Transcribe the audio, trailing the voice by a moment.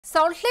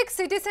Salt Lake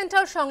city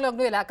centre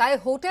সংলগ্ন এলাকায়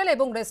hotel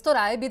এবং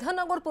রেস্তোরাঁয়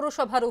বিধাননগর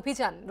পুরসভার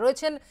অভিযান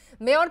রয়েছেন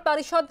মেয়র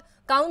পরিষদ,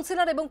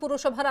 কাউন্সিলর এবং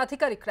পুরসভার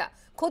আধিকারিকরা।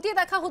 খতিয়ে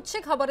দেখা হচ্ছে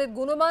খাবারের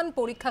গুণমান,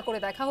 পরীক্ষা করে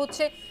দেখা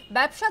হচ্ছে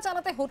ব্যবসা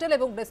চালাতে হোটেল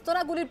এবং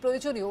রেস্তোরাঁগুলির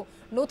প্রয়োজনীয়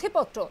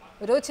নথিপত্র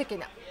রয়েছে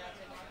কিনা।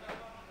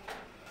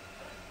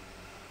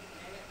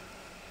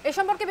 এ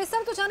সম্পর্কে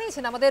বিস্তারিত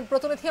জানিয়েছেন আমাদের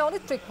প্রতিনিধি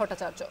অনিত্রিক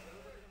ভট্টাচার্য।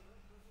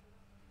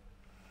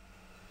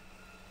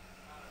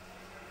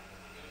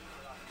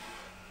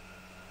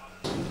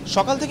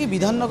 সকাল থেকে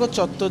বিধাননগর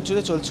চত্বর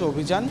জুড়ে চলছে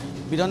অভিযান।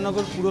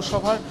 বিধাননগর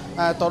পুরসভার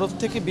তরফ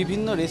থেকে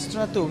বিভিন্ন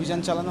রেস্তোরাঁতে অভিযান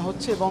চালানো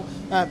হচ্ছে এবং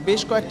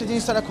বেশ কয়েকটা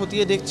জিনিস তারা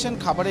খতিয়ে দেখছেন।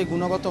 খাবারের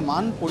গুণগত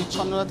মান,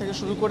 পরিচ্ছন্নতা থেকে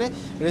শুরু করে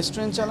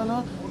রেস্টুরেন্ট চালানো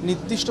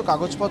নির্দিষ্ট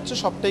কাগজপত্র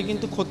সবটাই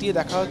কিন্তু খতিয়ে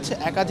দেখা হচ্ছে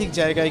একাধিক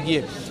জায়গায়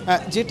গিয়ে।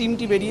 যে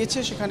টিমটি বেরিয়েছে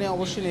সেখানে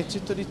অবশ্যই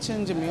নেতৃত্ব দিচ্ছেন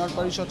যে মেয়র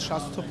পরিষদ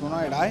স্বাস্থ্য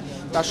প্রণয় রায়,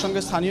 তার সঙ্গে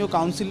স্থানীয়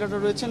কাউন্সিলররা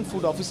রয়েছেন,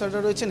 ফুড অফিসাররা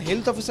রয়েছেন,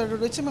 হেলথ অফিসাররা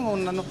রয়েছেন এবং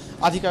অন্যান্য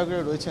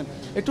আধিকারিকরা রয়েছেন।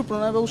 একটু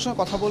প্রণয়বাবুর সঙ্গে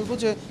কথা বলবো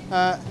যে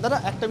দাদা,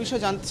 একটা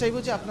বিষয় জানতে চাইবো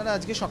যে আপনারা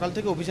আজকে সকাল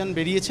থেকে অভিযান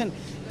বেরিয়েছেন,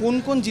 কোন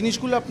কোন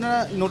জিনিসগুলো আপনারা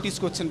নোটিস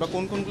করছেন বা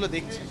কোন কোনগুলো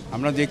দেখছেন?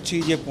 আমরা দেখছি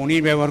যে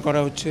পনির ব্যবহার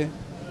করা হচ্ছে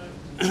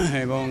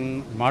এবং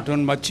মাটন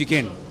বা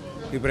চিকেন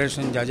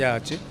প্রিপারেশন যা যা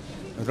আছে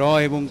র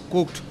এবং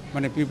কুকড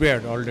মানে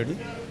প্রিপেয়ার্ড অলরেডি,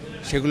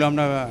 সেগুলো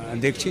আমরা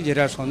দেখছি।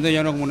 যেটা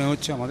সন্দেহজনক মনে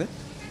হচ্ছে আমাদের,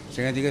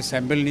 সেখান থেকে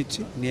স্যাম্পল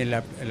নিচ্ছি, নিয়ে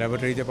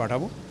ল্যাবরেটরিতে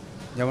পাঠাবো,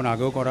 যেমন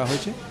আগেও করা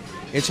হয়েছে।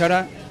 এছাড়া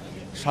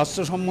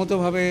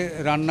স্বাস্থ্যসম্মতভাবে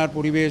রান্নার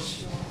পরিবেশ,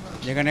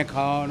 যেখানে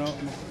খাওয়ানো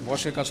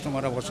বসে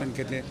কাস্টমাররা বসেন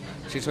খেতে,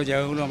 সেসব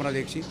জায়গাগুলো আমরা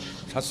দেখছি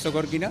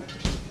স্বাস্থ্যকর কিনা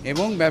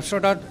এবং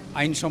ব্যবসাটা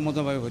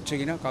আইনসম্মতভাবে হচ্ছে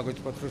কিনা,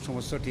 কাগজপত্র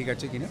সমস্ত ঠিক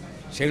আছে কিনা,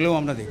 সেগুলোও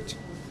আমরা দেখছি।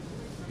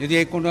 যদি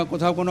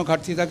কোথাও কোনো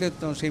ঘাটতি থাকে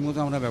তো সেই মতো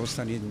আমরা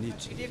ব্যবস্থা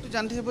নিচ্ছি। একটু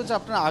জানতে চাইবো যে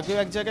আপনারা আগেও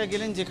এক জায়গায়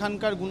গেলেন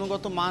যেখানকার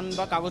গুণগত মান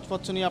বা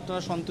কাগজপত্র নিয়ে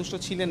আপনারা সন্তুষ্ট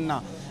ছিলেন না,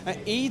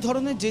 এই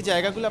ধরনের যে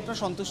জায়গাগুলো আপনারা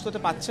সন্তুষ্ট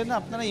হতে পারছেন না,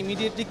 আপনারা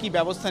ইমিডিয়েটলি কী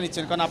ব্যবস্থা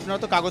নিচ্ছেন? কারণ আপনারা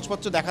তো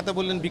কাগজপত্র দেখাতে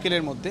বললেন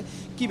বিকেলের মধ্যে,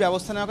 কী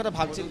ব্যবস্থা নেওয়ার কথা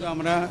ভাবছেন?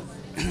 আমরা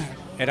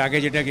এর আগে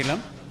যেটা গেলাম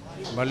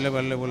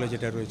বাল্লে বলে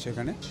যেটা রয়েছে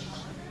এখানে,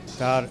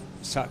 তার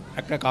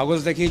একটা কাগজ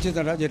দেখিয়েছে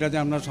তারা, যেটাতে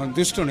আমরা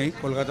সন্তুষ্ট নেই,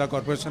 কলকাতা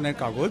কর্পোরেশনের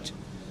কাগজ।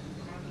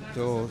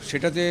 তো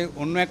সেটাতে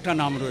অন্য একটা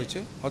নাম রয়েছে,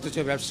 অথচ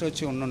ব্যবসা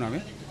হচ্ছে অন্য নামে।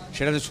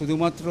 সেটাতে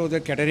শুধুমাত্র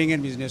ওদের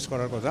ক্যাটারিংয়ের বিজনেস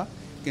করার কথা,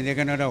 কিন্তু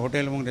এখানে ওরা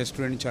হোটেল এবং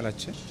রেস্টুরেন্ট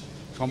চালাচ্ছে,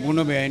 সম্পূর্ণ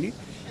বেআইনি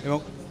এবং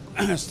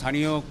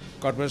স্থানীয়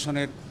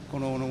কর্পোরেশনের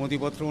কোনো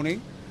অনুমতিপত্রও নেই,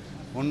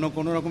 অন্য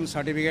কোনো রকম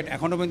সার্টিফিকেট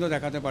এখনও পর্যন্ত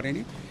দেখাতে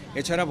পারেনি।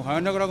 এছাড়া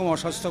ভয়ানক রকম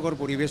অস্বাস্থ্যকর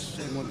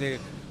পরিবেশের মধ্যে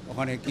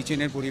ওখানে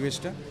কিচেনের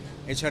পরিবেশটা।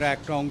 এছাড়া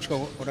একটা অংশ,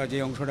 ওরা যে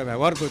অংশটা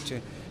ব্যবহার করছে,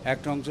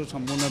 একটা অংশ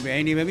সম্পূর্ণ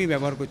বেআইনিভাবেই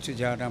ব্যবহার করছে,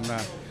 যাটা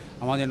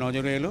আমাদের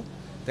নজরে এলো।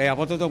 তাই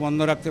আপাতত বন্ধ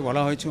রাখতে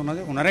বলা হয়েছে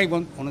ওনারাই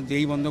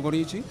দিয়েই বন্ধ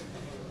করিয়েছি।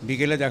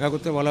 বিকেলে দেখা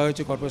করতে বলা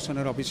হয়েছে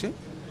কর্পোরেশনের অফিসে,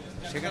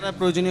 সেখানে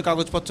প্রয়োজনীয়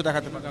কাগজপত্র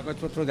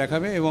কাগজপত্র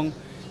দেখাবে এবং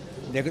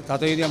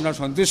তাতে যদি আমরা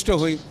সন্তুষ্ট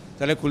হই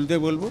তাহলে খুলতে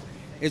বলবো।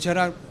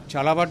 এছাড়া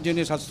চালাবার জন্য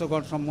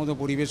স্বাস্থ্যকর সম্মত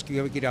পরিবেশ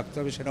কীভাবে কী রাখতে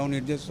হবে সেটাও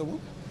নির্দেশ দেবো।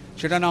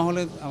 সেটা না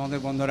হলে আমাদের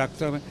বন্ধ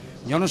রাখতে হবে,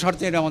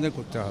 জনস্বার্থে এটা আমাদের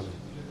করতে হবে।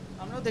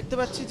 আমরাও দেখতে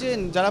পাচ্ছি যে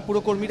যারা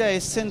পুরকর্মীরা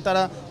এসছেন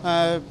তারা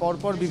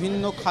পরপর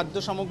বিভিন্ন খাদ্য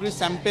সামগ্রীর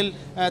স্যাম্পেল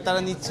তারা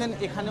নিচ্ছেন।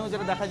 এখানেও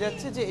যেটা দেখা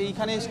যাচ্ছে যে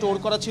এইখানে স্টোর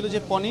করা ছিল যে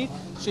পনির,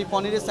 সেই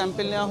পনিরের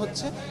স্যাম্পেল নেওয়া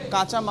হচ্ছে।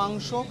 কাঁচা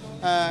মাংস,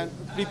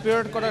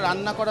 প্রিপেয়ার্ড করা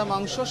রান্না করা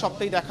মাংস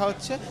সবটাই দেখা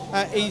হচ্ছে।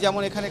 এই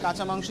যেমন এখানে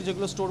কাঁচা মাংস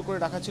যেগুলো স্টোর করে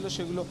রাখা ছিল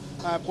সেগুলো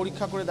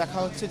পরীক্ষা করে দেখা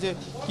হচ্ছে যে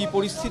কী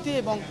পরিস্থিতি,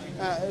 এবং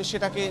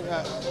সেটাকে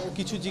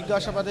কিছু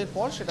জিজ্ঞাসাবাদের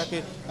পর সেটাকে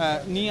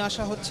নিয়ে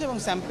আসা হচ্ছে এবং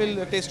স্যাম্পেল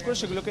টেস্ট করে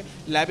সেগুলোকে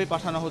ল্যাবে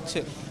পাঠানো হচ্ছে।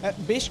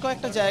 বেশ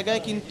কয়েকটা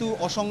জায়গায় কিন্তু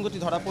অসঙ্গতি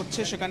ধরা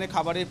পড়ছে, সেখানে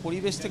খাবারের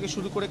পরিবেশ থেকে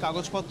শুরু করে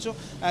কাগজপত্র,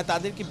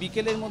 তাদেরকে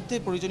বিকেলের মধ্যে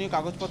প্রয়োজনীয়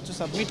কাগজপত্র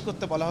সাবমিট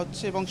করতে বলা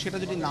হচ্ছে এবং সেটা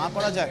যদি না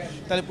করা যায়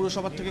তাহলে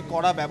পুরসভার থেকে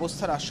কড়া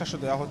ব্যবস্থার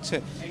আশ্বাসও দেওয়া হচ্ছে।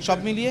 সব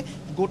মিলিয়ে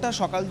গোটা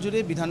সকাল জুড়ে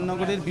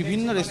বিধাননগরের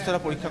বিভিন্ন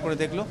রেস্তোরাঁ পরীক্ষা করে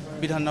দেখল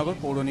বিধাননগর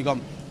পৌর নিগম।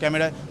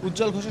 ক্যামেরায়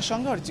উজ্জ্বল ঘোষের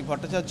সঙ্গে অরিত্রিক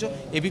ভট্টাচার্য,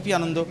 এবিপি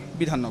আনন্দ,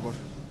 বিধাননগর।